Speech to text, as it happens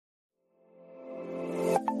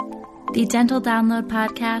The Dental Download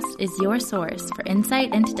Podcast is your source for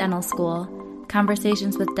insight into dental school,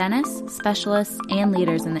 conversations with dentists, specialists, and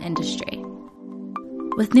leaders in the industry.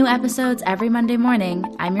 With new episodes every Monday morning,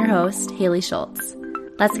 I'm your host, Haley Schultz.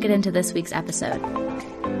 Let's get into this week's episode.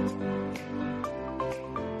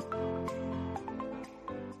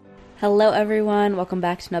 Hello everyone, welcome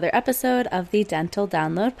back to another episode of the Dental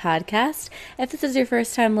Download Podcast. If this is your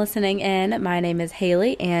first time listening in, my name is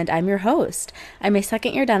Haley and I'm your host. I'm a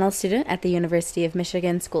second-year dental student at the University of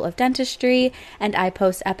Michigan School of Dentistry, and I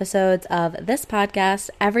post episodes of this podcast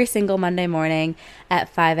every single Monday morning at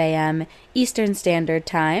 5 a.m. Eastern Standard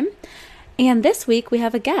Time. And this week we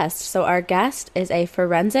have a guest. So our guest is a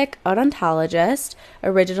forensic odontologist,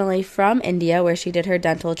 originally from India, where she did her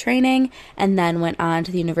dental training, and then went on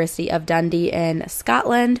to the University of Dundee in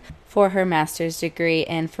Scotland for her master's degree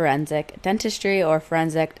in forensic dentistry or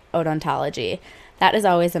forensic odontology. That is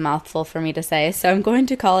always a mouthful for me to say, so I'm going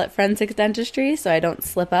to call it forensic dentistry so I don't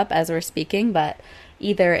slip up as we're speaking, but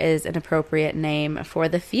either is an appropriate name for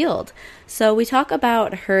the field. So we talk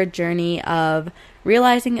about her journey of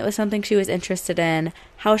realizing it was something she was interested in,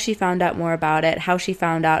 how she found out more about it, how she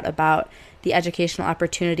found out about the educational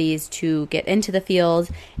opportunities to get into the field,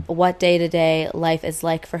 what day-to-day life is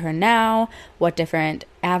like for her now, what different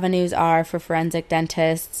avenues are for forensic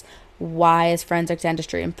dentists, why is forensic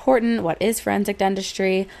dentistry important, what is forensic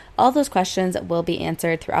dentistry. All those questions will be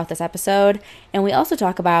answered throughout this episode. And we also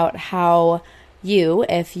talk about how you,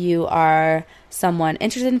 if you are someone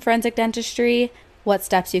interested in forensic dentistry, what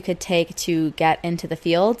steps you could take to get into the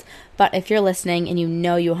field. But if you're listening and you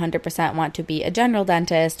know you 100% want to be a general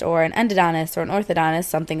dentist or an endodontist or an orthodontist,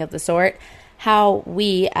 something of the sort, how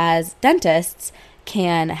we as dentists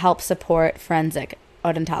can help support forensic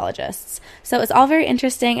odontologists. So it's all very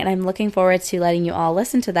interesting, and I'm looking forward to letting you all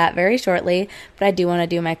listen to that very shortly. But I do want to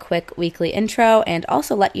do my quick weekly intro and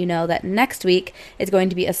also let you know that next week is going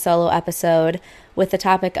to be a solo episode with the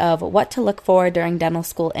topic of what to look for during dental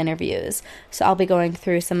school interviews. So I'll be going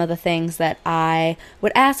through some of the things that I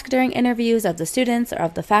would ask during interviews of the students or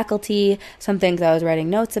of the faculty, some things I was writing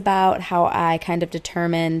notes about, how I kind of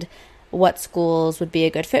determined what schools would be a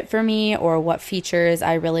good fit for me or what features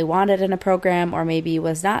I really wanted in a program or maybe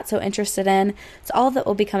was not so interested in. So all of that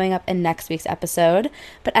will be coming up in next week's episode.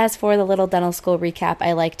 But as for the little dental school recap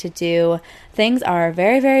I like to do, things are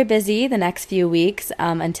very, very busy the next few weeks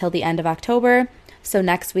until the end of October. So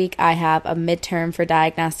next week I have a midterm for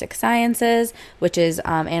diagnostic sciences, which is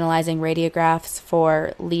analyzing radiographs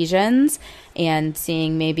for lesions and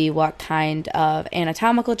seeing maybe what kind of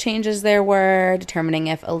anatomical changes there were, determining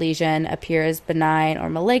if a lesion appears benign or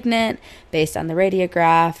malignant based on the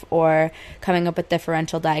radiograph, or coming up with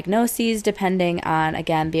differential diagnoses depending on,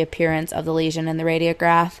 again, the appearance of the lesion in the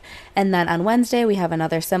radiograph. And then on Wednesday we have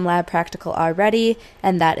another SimLab practical already,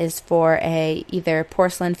 and that is for a either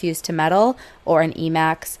porcelain fused to metal or an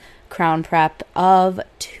EMAX crown prep of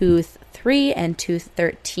tooth 3 and tooth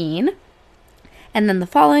 13. And then the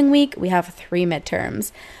following week, we have 3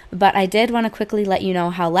 midterms. But I did want to quickly let you know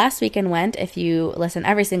how last weekend went. If you listen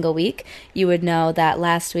every single week, you would know that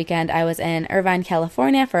last weekend I was in Irvine,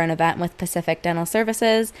 California for an event with Pacific Dental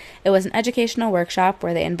Services. It was an educational workshop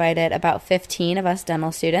where they invited about 15 of us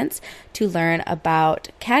dental students to learn about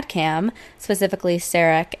CAD/CAM, specifically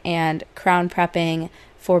CEREC, and crown prepping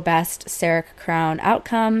for best CEREC crown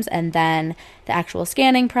outcomes, and then the actual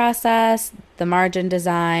scanning process, the margin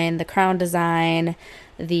design, the crown design,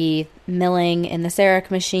 the milling in the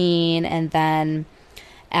CEREC machine, and then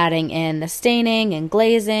adding in the staining and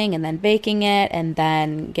glazing and then baking it and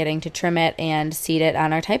then getting to trim it and seat it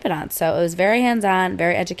on our typodonts. So it was very hands-on,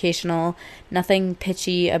 very educational, nothing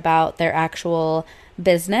pitchy about their actual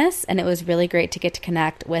business, and it was really great to get to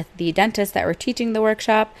connect with the dentists that were teaching the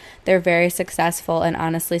workshop. They're very successful and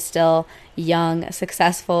honestly still young,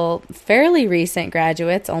 successful, fairly recent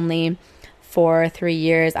graduates, only 4 or 3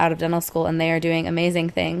 years out of dental school, and they are doing amazing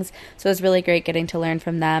things. So it was really great getting to learn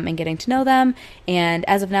from them and getting to know them. And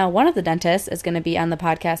as of now, one of the dentists is going to be on the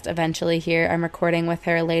podcast eventually here. I'm recording with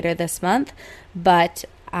her later this month, but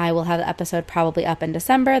I will have the episode probably up in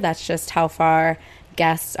December. That's just how far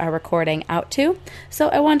guests are recording out to. So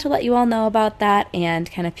I want to let you all know about that and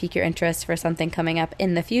kind of pique your interest for something coming up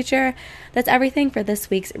in the future. That's everything for this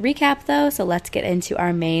week's recap though, so let's get into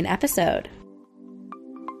our main episode.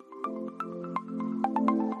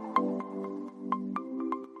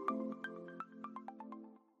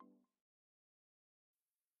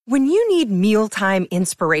 When you need mealtime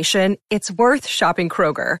inspiration, it's worth shopping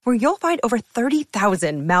Kroger, where you'll find over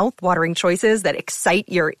 30,000 mouth-watering choices that excite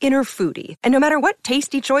your inner foodie. And no matter what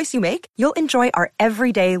tasty choice you make, you'll enjoy our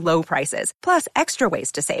everyday low prices, plus extra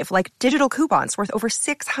ways to save, like digital coupons worth over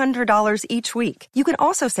 $600 each week. You can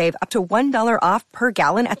also save up to $1 off per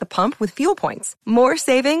gallon at the pump with fuel points. More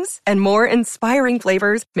savings and more inspiring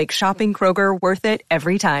flavors make shopping Kroger worth it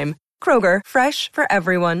every time. Kroger, fresh for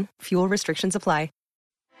everyone. Fuel restrictions apply.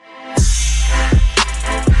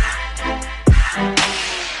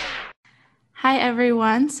 Hi,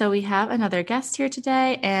 everyone. So we have another guest here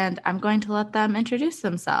today, and I'm going to let them introduce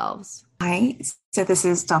themselves. Hi, so this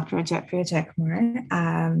is Dr. Ajitpriya Jayakumar.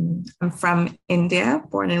 I'm from India,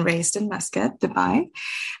 born and raised in Muscat, Dubai.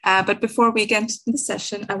 But before we get into the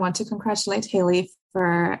session, I want to congratulate Haley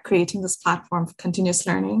for creating this platform for continuous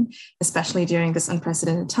learning, especially during this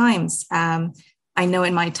unprecedented times. I know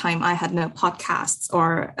in my time I had no podcasts,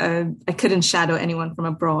 or I couldn't shadow anyone from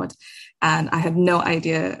abroad, and I had no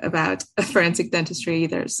idea about forensic dentistry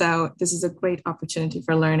either. So this is a great opportunity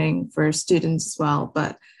for learning for students as well,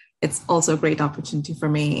 but it's also a great opportunity for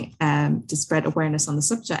me to spread awareness on the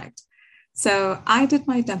subject. So I did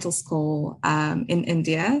my dental school in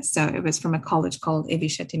India. So it was from a college called A.V.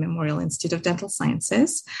 Shetty Memorial Institute of Dental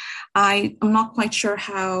Sciences. I'm not quite sure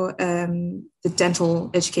how the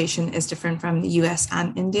dental education is different from the US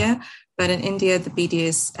and India, but in India, the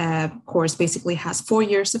BDS course basically has 4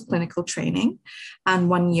 years of clinical training and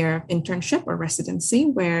 1 year of internship or residency,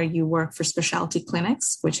 where you work for specialty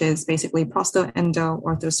clinics, which is basically prosto, endo,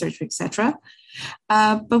 orthosurgery, etc.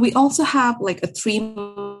 But we also have like a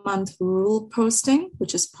 3-month rural posting,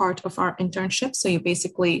 which is part of our internship. So you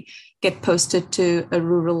basically get posted to a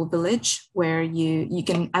rural village where you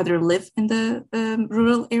can either live in the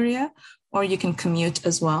rural area or you can commute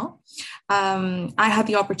as well. I had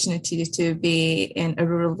the opportunity to be in a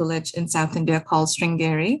rural village in South India called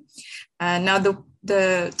Sringeri. Now,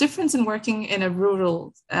 the difference in working in a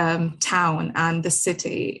rural town and the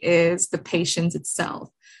city is the patience itself.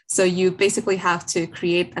 So you basically have to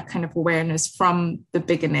create a kind of awareness from the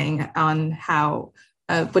beginning on how,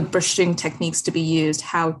 with brushing techniques to be used,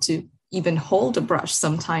 how to even hold a brush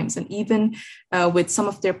sometimes, and even with some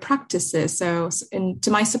of their practices. So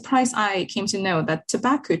to my surprise, I came to know that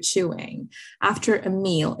tobacco chewing after a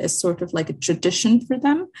meal is sort of like a tradition for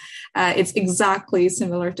them. It's exactly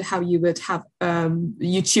similar to how you would have,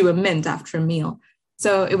 you chew a mint after a meal.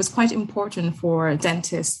 So it was quite important for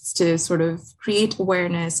dentists to sort of create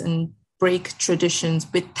awareness and break traditions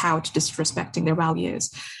without disrespecting their values.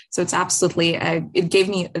 So it's absolutely, it gave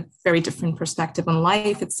me a very different perspective on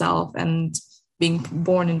life itself and being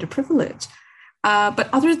born into privilege. But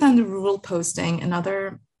other than the rural posting,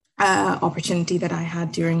 another opportunity that I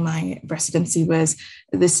had during my residency was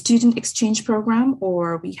the student exchange program,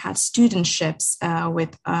 or we had studentships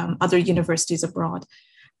with other universities abroad.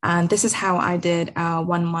 And this is how I did a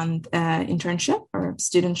 1-month internship or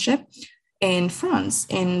studentship in France,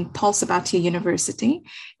 in Paul Sabatier University,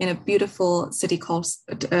 in a beautiful city called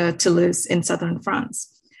Toulouse in southern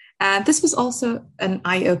France. This was also an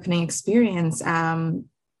eye-opening experience,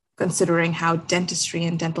 considering how dentistry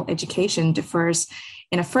and dental education differs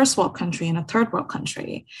in a first world country and a third world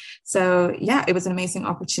country. So yeah, it was an amazing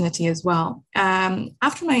opportunity as well.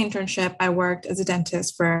 After my internship, I worked as a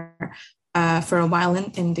dentist for a while in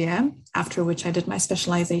India, after which I did my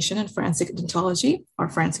specialization in forensic odontology or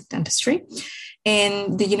forensic dentistry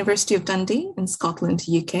in the University of Dundee in Scotland,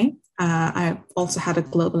 UK. I also had a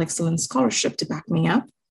Global Excellence Scholarship to back me up,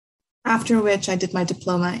 after which I did my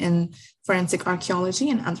diploma in forensic archaeology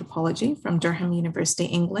and anthropology from Durham University,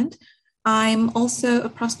 England. I'm also a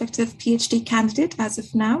prospective PhD candidate as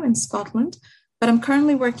of now in Scotland, but I'm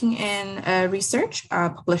currently working in research,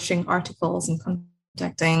 publishing articles and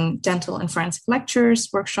conducting dental and forensic lectures,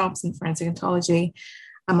 workshops in forensic odontology.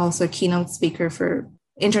 I'm also a keynote speaker for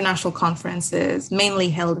international conferences, mainly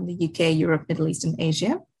held in the UK, Europe, Middle East, and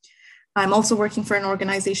Asia. I'm also working for an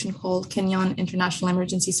organization called Kenyan International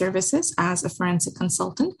Emergency Services as a forensic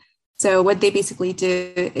consultant. So what they basically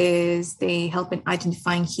do is they help in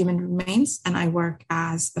identifying human remains, and I work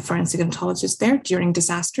as a forensic odontologist there during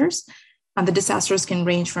disasters. And the disasters can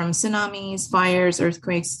range from tsunamis, fires,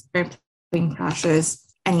 earthquakes, airplane crashes,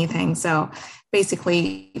 anything. So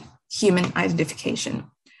basically human identification.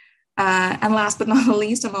 And last but not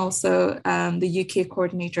least, I'm also the UK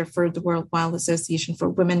coordinator for the Worldwide Association for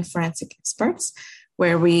Women Forensic Experts,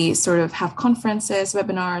 where we sort of have conferences,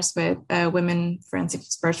 webinars with women forensic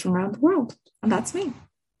experts from around the world. And that's me.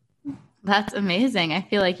 That's amazing. I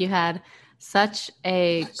feel like you had such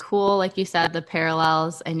a cool, like you said, the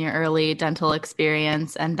parallels in your early dental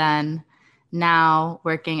experience, and then now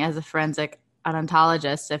working as a forensic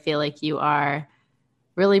odontologist, I feel like you are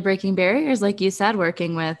really breaking barriers, like you said,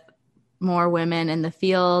 working with more women in the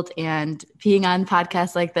field and being on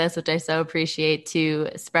podcasts like this, which I so appreciate, to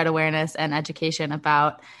spread awareness and education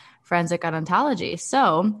about forensic odontology.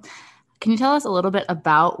 So can you tell us a little bit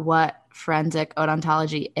about what forensic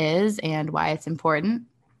odontology is and why it's important?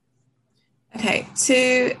 Okay,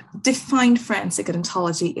 to define forensic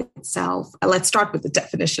odontology itself, let's start with the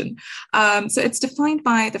definition. So it's defined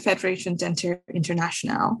by the Federation Dentaire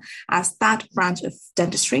Internationale as that branch of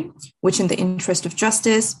dentistry, which in the interest of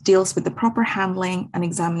justice deals with the proper handling and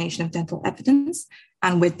examination of dental evidence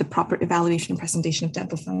and with the proper evaluation and presentation of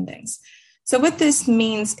dental findings. So what this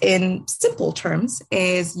means in simple terms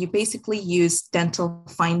is you basically use dental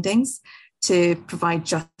findings to provide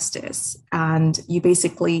justice. And you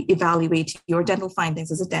basically evaluate your dental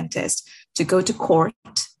findings as a dentist to go to court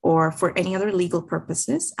or for any other legal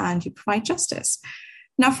purposes, and you provide justice.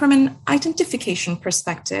 Now, from an identification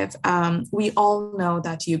perspective, we all know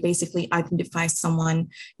that you basically identify someone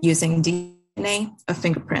using DNA or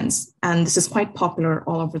fingerprints, and this is quite popular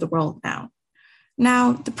all over the world now.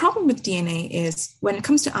 Now, the problem with DNA is when it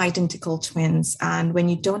comes to identical twins and when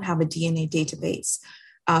you don't have a DNA database,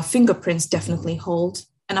 fingerprints definitely hold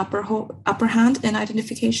an upper hand in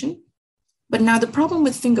identification. But now the problem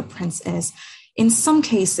with fingerprints is in some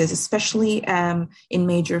cases, especially in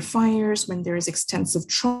major fires, when there is extensive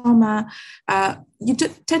trauma, you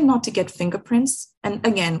tend not to get fingerprints. And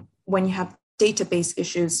again, when you have database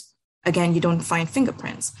issues, again, you don't find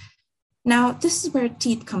fingerprints. Now, this is where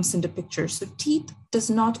teeth comes into picture. So teeth does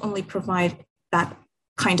not only provide that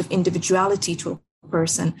kind of individuality to a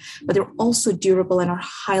person, but they're also durable and are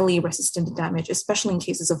highly resistant to damage, especially in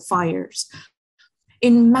cases of fires.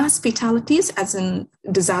 In mass fatalities, as in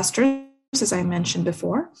disasters, as I mentioned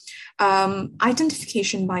before,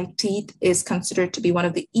 identification by teeth is considered to be one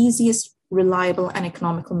of the easiest, reliable, and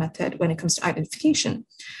economical method when it comes to identification.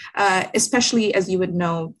 Especially, as you would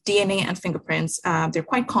know, DNA and fingerprints, they're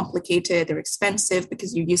quite complicated, they're expensive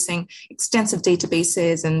because you're using extensive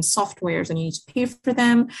databases and softwares and you need to pay for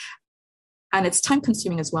them. And it's time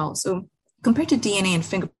consuming as well. So compared to DNA and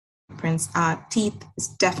fingerprints, teeth is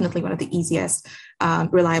definitely one of the easiest,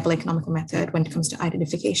 reliable, economical method when it comes to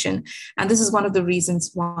identification. And this is one of the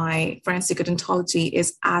reasons why forensic odontology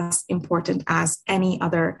is as important as any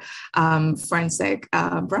other forensic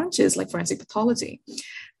branches like forensic pathology.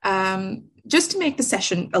 Just to make the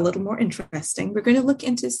session a little more interesting, we're going to look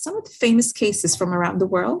into some of the famous cases from around the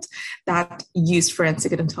world that use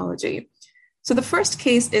forensic odontology. So the first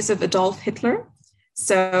case is of Adolf Hitler.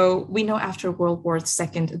 So we know after World War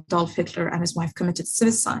II, Adolf Hitler and his wife committed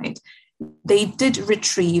suicide. They did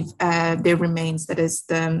retrieve their remains. That is,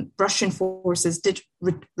 the Russian forces did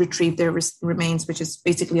retrieve their remains, which is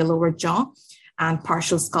basically a lower jaw and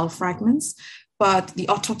partial skull fragments. But the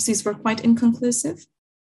autopsies were quite inconclusive.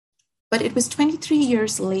 But it was 23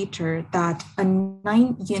 years later that a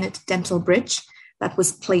 9-unit dental bridge that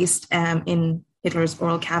was placed in Hitler's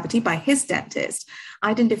oral cavity by his dentist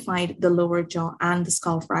identified the lower jaw and the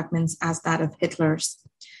skull fragments as that of Hitler's.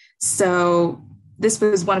 So this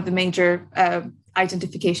was one of the major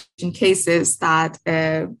identification cases that,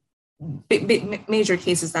 major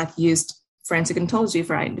cases that used forensic odontology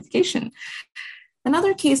for identification.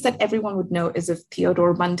 Another case that everyone would know is of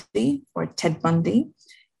Theodore Bundy or Ted Bundy.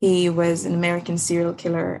 He was an American serial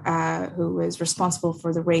killer who was responsible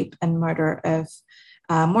for the rape and murder of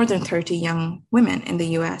more than 30 young women in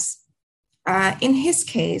the US. In his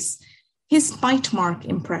case, his bite mark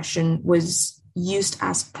impression was used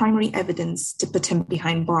as primary evidence to put him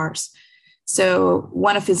behind bars. So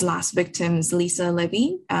one of his last victims, Lisa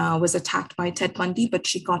Levy, was attacked by Ted Bundy, but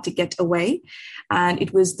she got to get away. And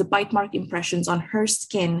it was the bite mark impressions on her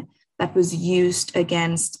skin that was used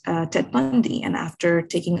against Ted Bundy. And after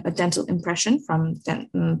taking a dental impression from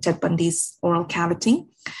Ted Bundy's oral cavity,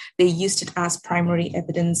 they used it as primary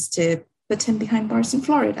evidence to put him behind bars in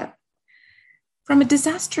Florida. From a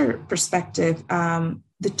disaster perspective,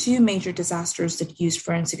 the two major disasters that used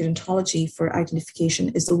forensic odontology for identification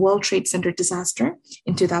is the World Trade Center disaster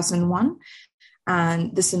in 2001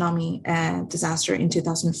 and the tsunami disaster in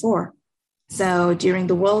 2004. So during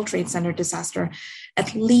the World Trade Center disaster,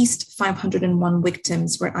 at least 501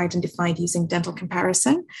 victims were identified using dental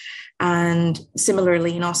comparison. And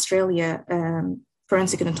similarly, in Australia,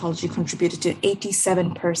 forensic odontology contributed to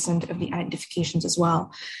 87% of the identifications as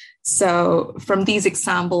well. So from these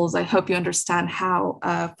examples, I hope you understand how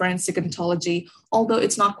forensic odontology, although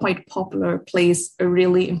it's not quite popular, plays a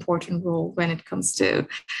really important role when it comes to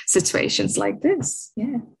situations like this.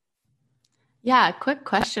 Yeah. Yeah, quick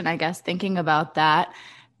question, I guess, thinking about that.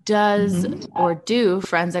 Does Mhm. or do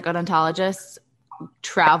forensic odontologists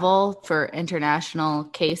travel for international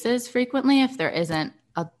cases frequently if there isn't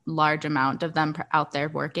a large amount of them out there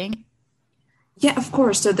working? Yeah, of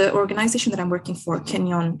course. So the organization that I'm working for,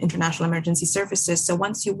 Kenyon International Emergency Services. So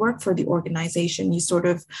once you work for the organization, you sort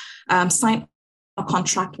of sign a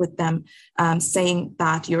contract with them saying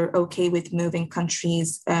that you're okay with moving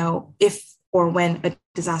countries if or when a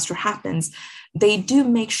disaster happens. They do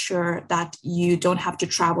make sure that you don't have to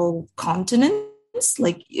travel continents.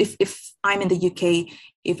 Like if I'm in the UK,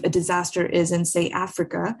 if a disaster is in, say,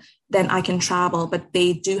 Africa, then I can travel. But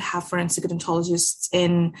they do have forensic odontologists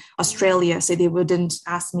in Australia, so they wouldn't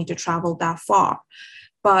ask me to travel that far.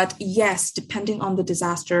 But yes, depending on the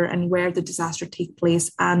disaster and where the disaster take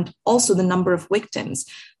place, and also the number of victims,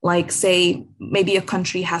 like say maybe a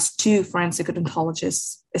country has two forensic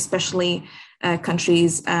odontologists, especially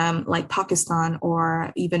countries like Pakistan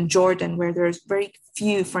or even Jordan, where there's very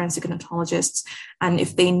few forensic odontologists. And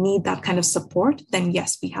if they need that kind of support, then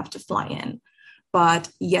yes, we have to fly in. But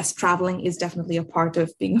yes, traveling is definitely a part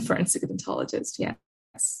of being a forensic odontologist.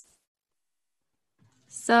 Yes.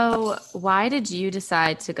 So, why did you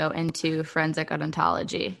decide to go into forensic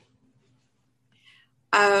odontology?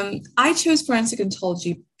 I chose forensic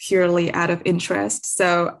odontology purely out of interest.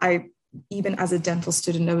 So even as a dental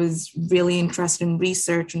student, I was really interested in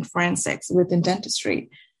research and forensics within dentistry.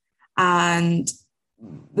 And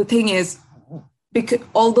the thing is, because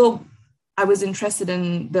although I was interested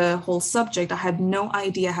in the whole subject, I had no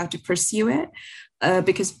idea how to pursue it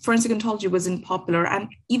because forensic odontology wasn't popular and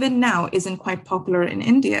even now isn't quite popular in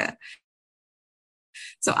India.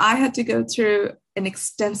 So I had to go through an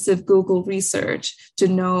extensive Google research to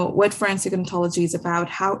know what forensic odontology is about,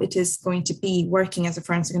 how it is going to be working as a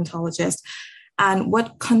forensic odontologist, and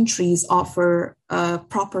what countries offer a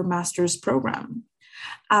proper master's program.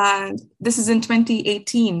 And this is in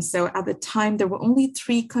 2018. So at the time, there were only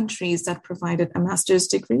 3 countries that provided a master's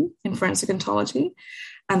degree in forensic odontology,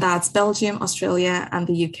 and that's Belgium, Australia, and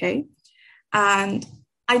the UK. And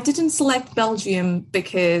I didn't select Belgium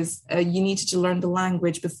because you needed to learn the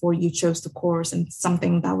language before you chose the course and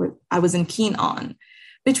something that I wasn't keen on.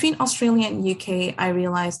 Between Australia and UK, I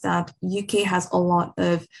realized that UK has a lot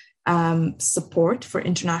of support for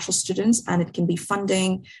international students, and it can be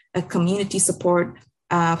funding, community support,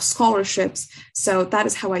 scholarships. So that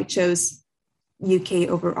is how I chose UK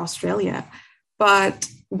over Australia. But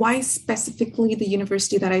why specifically the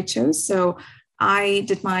university that I chose? So I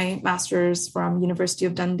did my master's from University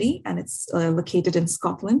of Dundee, and it's located in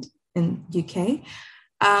Scotland, in UK.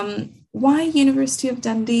 Why University of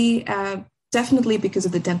Dundee? Definitely because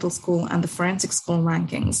of the dental school and the forensic school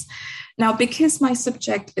rankings. Now, because my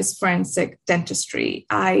subject is forensic dentistry,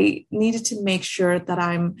 I needed to make sure that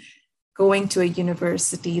I'm going to a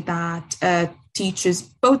university that teaches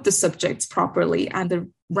both the subjects properly, and the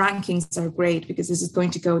rankings are great because this is going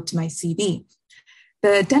to go to my CV.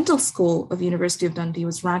 The dental school of University of Dundee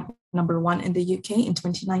was ranked #1 in the UK in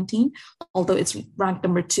 2019, although it's ranked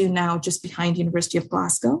 #2 now, just behind University of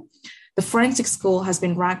Glasgow. The forensic school has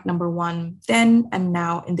been ranked #1 then and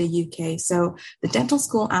now in the UK. So the dental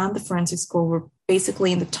school and the forensic school were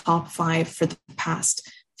basically in the top 5 for the past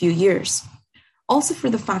few years. Also for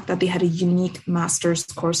the fact that they had a unique master's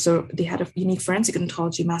course. So they had a unique forensic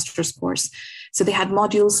odontology master's course. So they had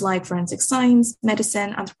modules like forensic science,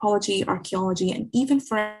 medicine, anthropology, archaeology, and even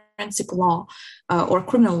forensic law or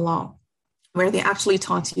criminal law, where they actually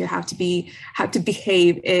taught you how to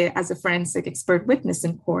behave as a forensic expert witness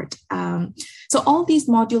in court. So all these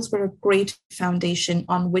modules were a great foundation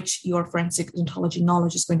on which your forensic odontology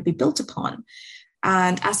knowledge is going to be built upon.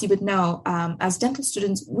 And as you would know, as dental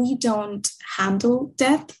students, we don't handle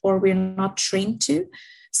death, or we're not trained to.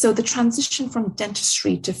 So the transition from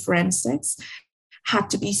dentistry to forensics had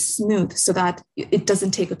to be smooth so that it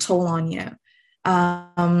doesn't take a toll on you.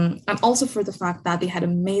 And also for the fact that they had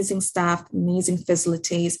amazing staff, amazing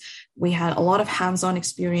facilities. We had a lot of hands-on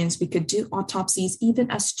experience. We could do autopsies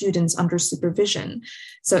even as students under supervision.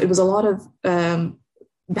 So it was a lot of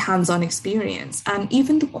hands-on experience. And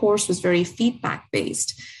even the course was very feedback-based.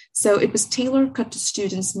 So it was tailor-cut to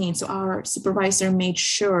students' needs. So our supervisor made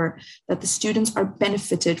sure that the students are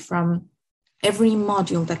benefited from every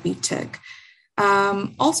module that we took.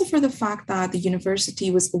 Also for the fact that the university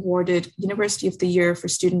was awarded University of the Year for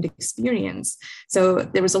student experience. So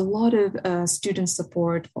there was a lot of student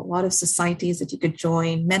support, a lot of societies that you could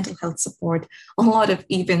join, mental health support, a lot of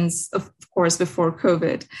events, of course, before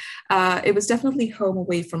COVID. It was definitely home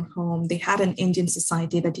away from home. They had an Indian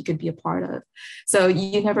society that you could be a part of. So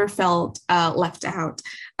you never felt left out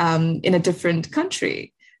in a different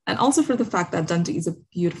country. And also for the fact that Dundee is a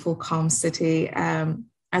beautiful, calm city.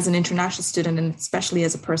 as an international student, and especially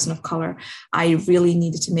as a person of color, I really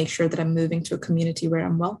needed to make sure that I'm moving to a community where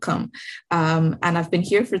I'm welcome. And I've been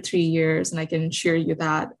here for 3 years, and I can assure you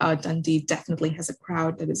that Dundee definitely has a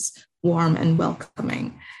crowd that is warm and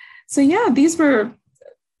welcoming. So yeah, these were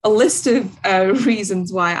a list of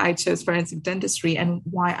reasons why I chose forensic dentistry and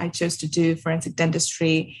why I chose to do forensic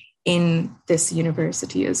dentistry in this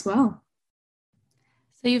university as well.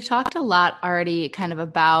 So you've talked a lot already kind of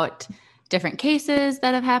about different cases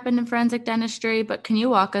that have happened in forensic dentistry, but can you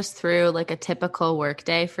walk us through like a typical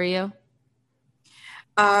workday for you?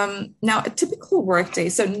 Now, a typical workday.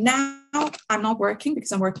 So now I'm not working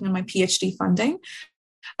because I'm working on my PhD funding.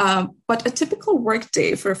 But a typical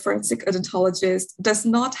workday for a forensic odontologist does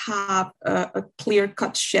not have a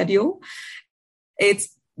clear-cut schedule.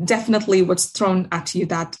 It's definitely what's thrown at you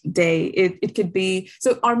that day. It could be,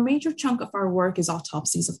 so our major chunk of our work is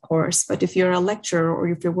autopsies, of course, but if you're a lecturer or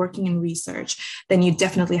if you're working in research, then you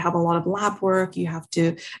definitely have a lot of lab work. You have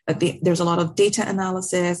to, there's a lot of data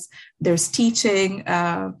analysis, there's teaching,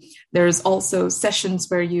 there's also sessions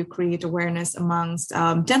where you create awareness amongst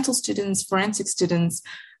dental students, forensic students,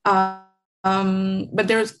 but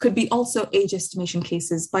there could be also age estimation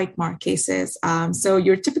cases, bite mark cases. So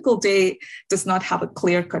your typical day does not have a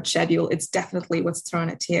clear-cut schedule. It's definitely what's thrown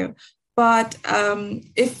at you. But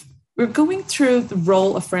if we're going through the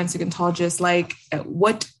role of forensic odontologist, like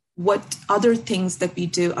what other things that we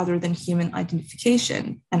do other than human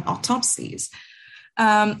identification and autopsies?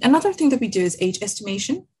 Another thing that we do is age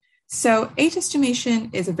estimation. So age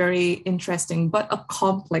estimation is a very interesting but a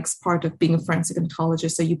complex part of being a forensic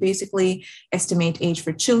odontologist. So you basically estimate age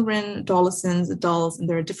for children, adolescents, adults, and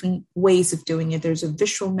there are different ways of doing it. There's a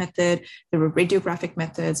visual method, there are radiographic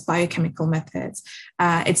methods, biochemical methods.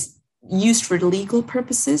 It's used for legal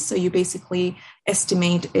purposes. So you basically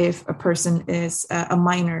estimate if a person is a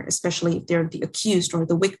minor, especially if they're the accused or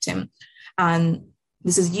the victim. And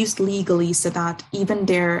this is used legally so that even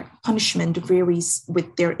their punishment varies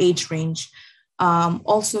with their age range.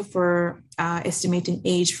 Also for estimating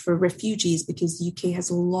age for refugees, because the UK has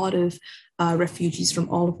a lot of refugees from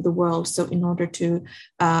all over the world. So in order to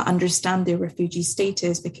understand their refugee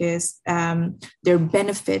status, because their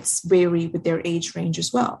benefits vary with their age range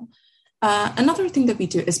as well. Another thing that we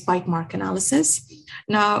do is bite mark analysis.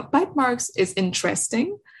 Now, bite marks is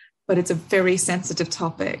interesting, but it's a very sensitive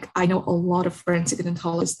topic. I know a lot of forensic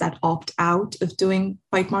odontologists that opt out of doing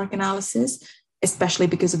bite mark analysis, especially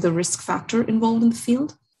because of the risk factor involved in the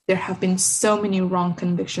field. There have been so many wrong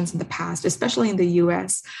convictions in the past, especially in the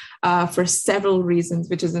US, for several reasons,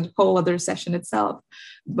 which is a whole other session itself.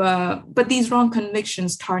 But these wrong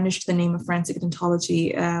convictions tarnished the name of forensic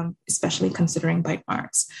odontology, especially considering bite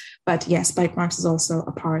marks. But yes, bite marks is also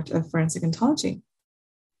a part of forensic odontology.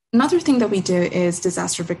 Another thing that we do is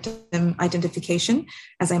disaster victim identification,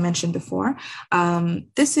 as I mentioned before.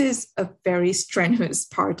 This is a very strenuous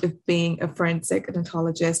part of being a forensic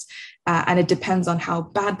odontologist, and it depends on how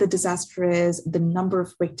bad the disaster is, the number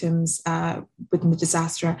of victims within the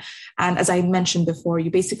disaster. And as I mentioned before,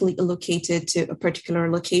 you basically allocate it to a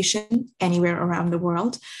particular location anywhere around the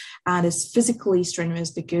world. And it's physically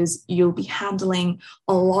strenuous because you'll be handling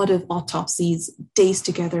a lot of autopsies, days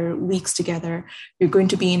together, weeks together. You're going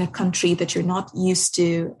to be in a country that you're not used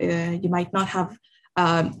to. You might not have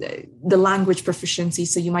the language proficiency,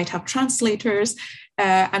 so you might have translators.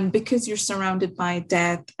 And because you're surrounded by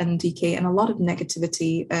death and decay and a lot of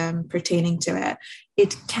negativity pertaining to it,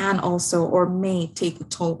 it can also or may take a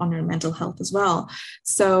toll on your mental health as well.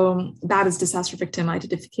 So that is disaster victim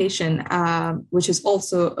identification, which is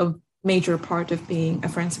also a major part of being a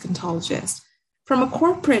forensic odontologist. From a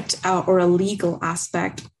corporate or a legal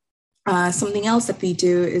aspect, something else that we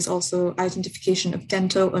do is also identification of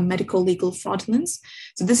dental or medical legal fraudulence.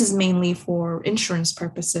 So this is mainly for insurance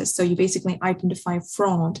purposes. So you basically identify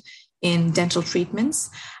fraud in dental treatments.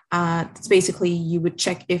 It's basically you would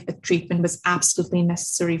check if a treatment was absolutely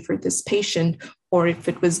necessary for this patient or if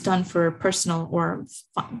it was done for personal or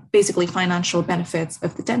basically financial benefits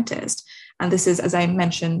of the dentist. And this is, as I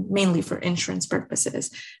mentioned, mainly for insurance purposes.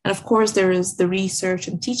 And of course, there is the research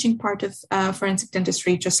and teaching part of forensic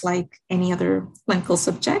dentistry, just like any other clinical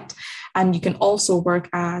subject. And you can also work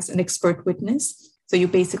as an expert witness. So you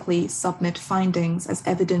basically submit findings as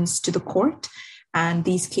evidence to the court. And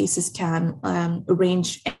these cases can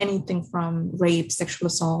range anything from rape, sexual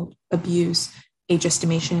assault, abuse, age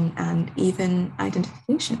estimation, and even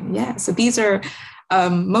identification. Yeah, so these are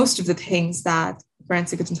most of the things that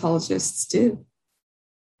forensic odontologists do.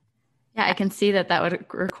 Yeah, I can see that that would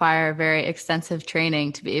require very extensive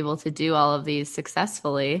training to be able to do all of these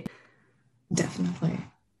successfully. Definitely.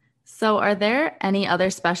 So, are there any other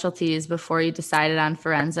specialties before you decided on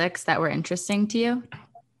forensics that were interesting to you?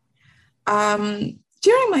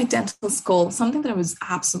 During my dental school, something that I was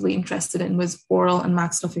absolutely interested in was oral and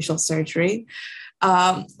maxillofacial surgery.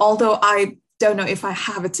 Although I don't know if I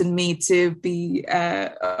have it in me to be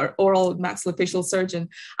an oral maxillofacial surgeon,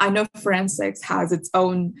 I know forensics has its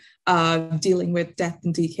own dealing with death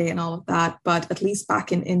and decay and all of that. But at least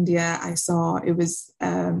back in India, I saw it was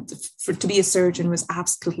to be a surgeon was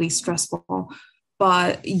absolutely stressful.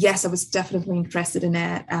 But yes, I was definitely interested in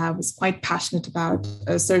it. I was quite passionate about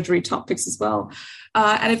surgery topics as well.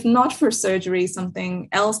 And if not for surgery, something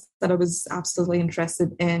else that I was absolutely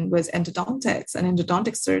interested in was endodontics and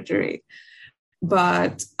endodontic surgery.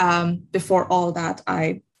 But before all that,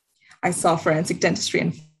 I saw forensic dentistry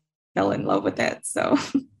and fell in love with it. So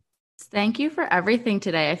Thank you for everything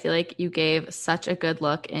today. I feel like you gave such a good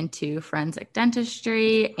look into forensic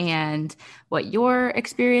dentistry and what your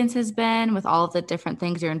experience has been with all of the different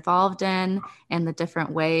things you're involved in and the different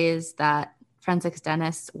ways that forensics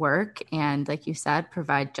dentists work and, like you said,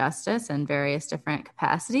 provide justice in various different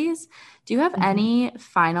capacities. Do you have any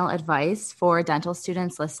final advice for dental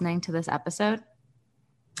students listening to this episode?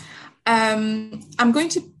 I'm going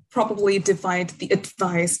to probably divide the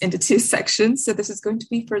advice into two sections. So this is going to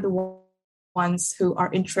be for the ones who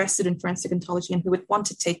are interested in forensic odontology and who would want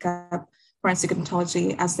to take up forensic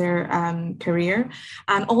odontology as their career,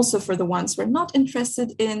 and also for the ones who are not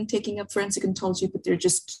interested in taking up forensic odontology, but they're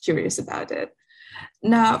just curious about it.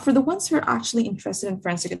 Now, for the ones who are actually interested in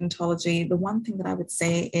forensic odontology, the one thing that I would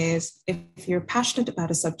say is if you're passionate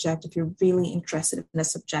about a subject, if you're really interested in a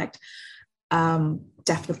subject,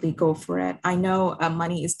 definitely go for it. I know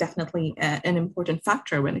money is definitely an important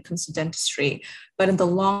factor when it comes to dentistry, but in the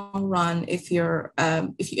long run, if you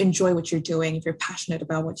enjoy what you're doing, if you're passionate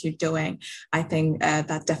about what you're doing, I think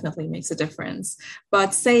that definitely makes a difference.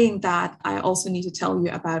 But saying that, I also need to tell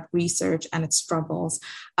you about research and its struggles.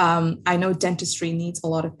 I know dentistry needs a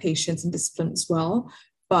lot of patience and discipline as well.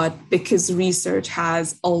 But because research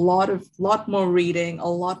has a lot more reading, a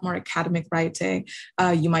lot more academic writing,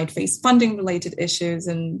 you might face funding related issues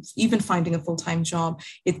and even finding a full-time job.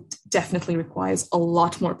 It definitely requires a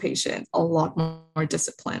lot more patience, a lot more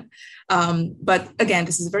discipline. But again,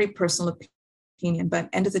 this is a very personal opinion, but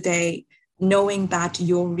end of the day, knowing that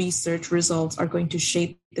your research results are going to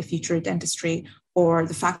shape the future of dentistry, or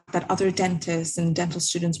the fact that other dentists and dental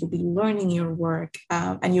students will be learning your work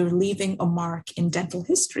and you're leaving a mark in dental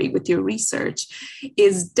history with your research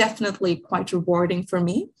is definitely quite rewarding for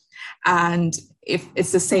me. And if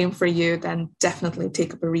it's the same for you, then definitely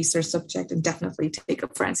take up a research subject and definitely take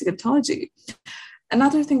up forensic odontology.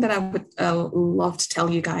 Another thing that I would love to tell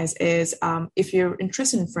you guys is if you're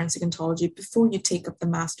interested in forensic odontology, before you take up the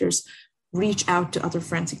master's, reach out to other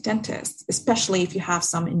forensic dentists, especially if you have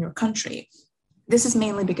some in your country. This is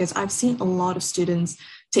mainly because I've seen a lot of students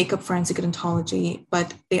take up forensic odontology,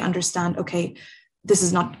 but they understand, okay, this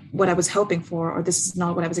is not what I was hoping for, or this is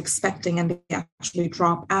not what I was expecting, and they actually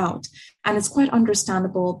drop out. And it's quite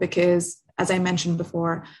understandable because, as I mentioned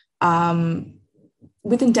before,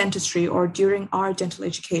 within dentistry or during our dental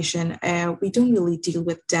education, we don't really deal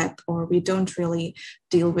with death, or we don't really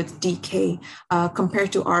deal with decay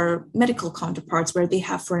compared to our medical counterparts where they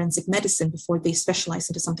have forensic medicine before they specialize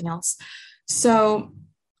into something else. So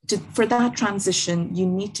for that transition, you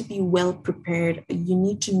need to be well prepared. You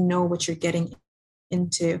need to know what you're getting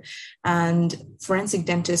into. And forensic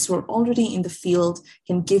dentists who are already in the field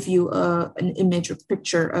can give you an image or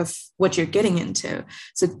picture of what you're getting into.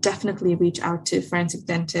 So definitely reach out to forensic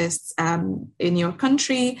dentists in your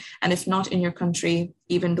country. And if not in your country,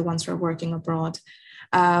 even the ones who are working abroad.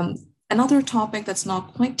 Another topic that's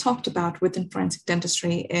not quite talked about within forensic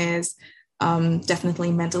dentistry is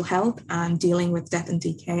definitely mental health and dealing with death and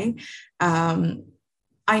decay.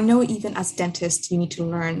 I know even as dentists, you need to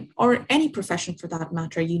learn, or any profession for that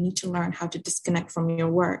matter, you need to learn how to disconnect from your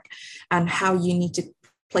work and how you need to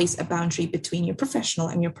place a boundary between your professional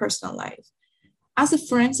and your personal life. As a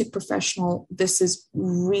forensic professional, this is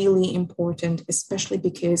really important, especially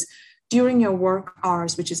because during your work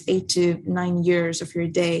hours, which is 8 to 9 years of your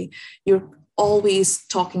day, you're always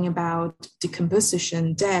talking about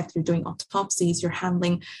decomposition, death, you're doing autopsies, you're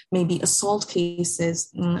handling maybe assault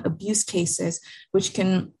cases, abuse cases, which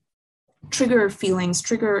can trigger feelings,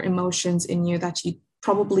 trigger emotions in you that you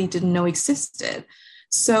probably didn't know existed.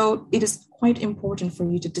 So it is quite important for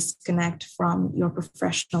you to disconnect from your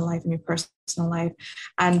professional life and your personal life.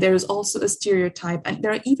 And there is also a stereotype, and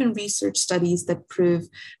there are even research studies that prove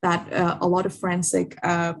that a lot of forensic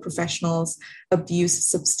professionals abuse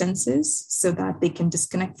substances so that they can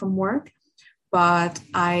disconnect from work. But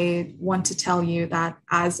I want to tell you that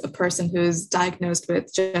as a person who's diagnosed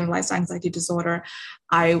with generalized anxiety disorder,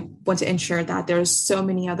 I want to ensure that there are so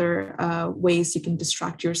many other ways you can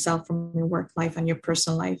distract yourself from your work life and your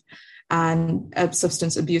personal life. And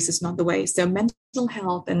substance abuse is not the way. So mental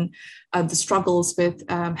health and the struggles with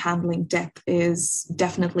handling death is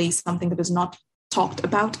definitely something that is not talked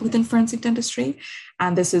about within forensic dentistry.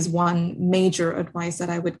 And this is one major advice that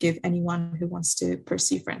I would give anyone who wants to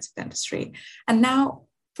pursue forensic dentistry. And now,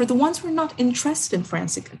 for the ones who are not interested in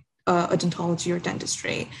forensic odontology or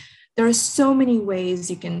dentistry, there are so many ways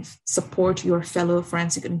you can support your fellow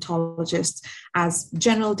forensic odontologists as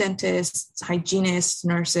general dentists, hygienists,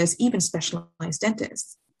 nurses, even specialized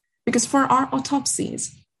dentists. Because for our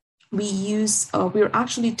autopsies, we're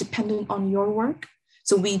actually dependent on your work.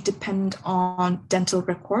 So we depend on dental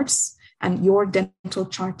records and your dental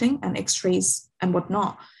charting and x-rays and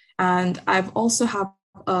whatnot. And I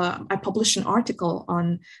published an article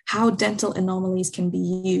on how dental anomalies can be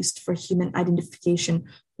used for human identification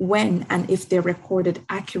when and if they're recorded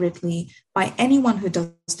accurately by anyone who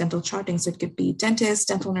does dental charting. So it could be dentists,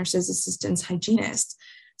 dental nurses, assistants, hygienists.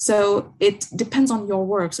 So it depends on your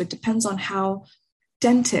work. So it depends on how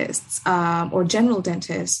dentists or general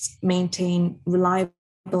dentists maintain reliable,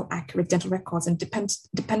 accurate dental records, and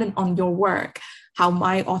dependent on your work, how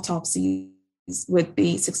my autopsies would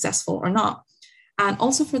be successful or not. And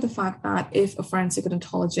also for the fact that if a forensic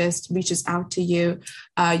odontologist reaches out to you,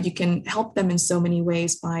 you can help them in so many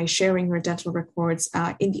ways by sharing your dental records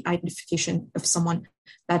in the identification of someone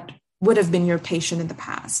that would have been your patient in the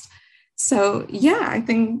past. So yeah, I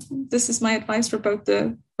think this is my advice for both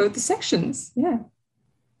the sections. Yeah.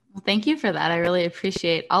 Well, thank you for that. I really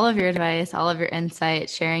appreciate all of your advice, all of your insight,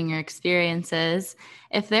 sharing your experiences.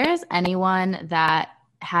 If there is anyone that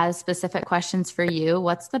has specific questions for you,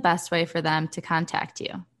 what's the best way for them to contact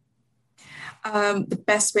you? The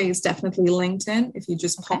best way is definitely LinkedIn. If you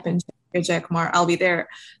just pop in Jeffrey Kumar, I'll be there.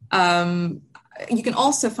 You can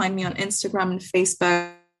also find me on Instagram and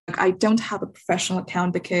Facebook. I don't have a professional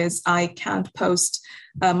account because I can't post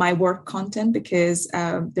my work content because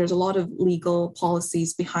there's a lot of legal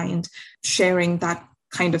policies behind sharing that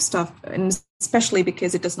kind of stuff, and especially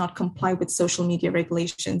because it does not comply with social media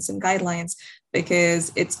regulations and guidelines,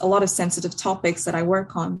 because it's a lot of sensitive topics that I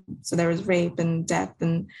work on. So there is rape and death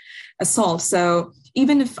and assault. So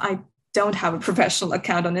even if I don't have a professional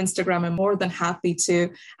account on Instagram, I'm more than happy to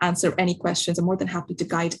answer any questions. I'm more than happy to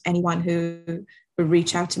guide anyone who would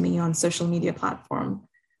reach out to me on social media platform.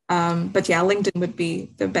 But yeah, LinkedIn would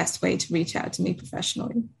be the best way to reach out to me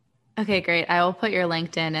professionally. Okay, great. I will put your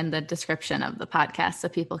LinkedIn in the description of the podcast so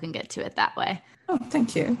people can get to it that way. Oh,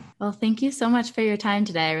 thank you. Well, thank you so much for your time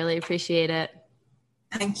today. I really appreciate it.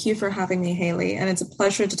 Thank you for having me, Haley. And it's a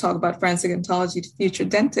pleasure to talk about forensic odontology to future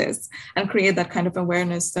dentists and create that kind of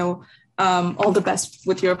awareness. So all the best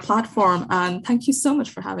with your platform. And thank you so much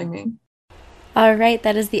for having me. All right,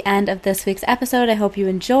 that is the end of this week's episode. I hope you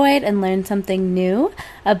enjoyed and learned something new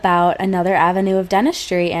about another avenue of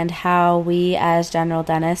dentistry and how we as general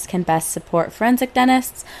dentists can best support forensic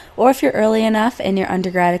dentists. Or if you're early enough in your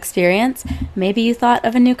undergrad experience, maybe you thought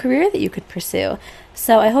of a new career that you could pursue.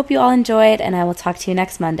 So I hope you all enjoyed, and I will talk to you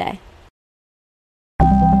next Monday.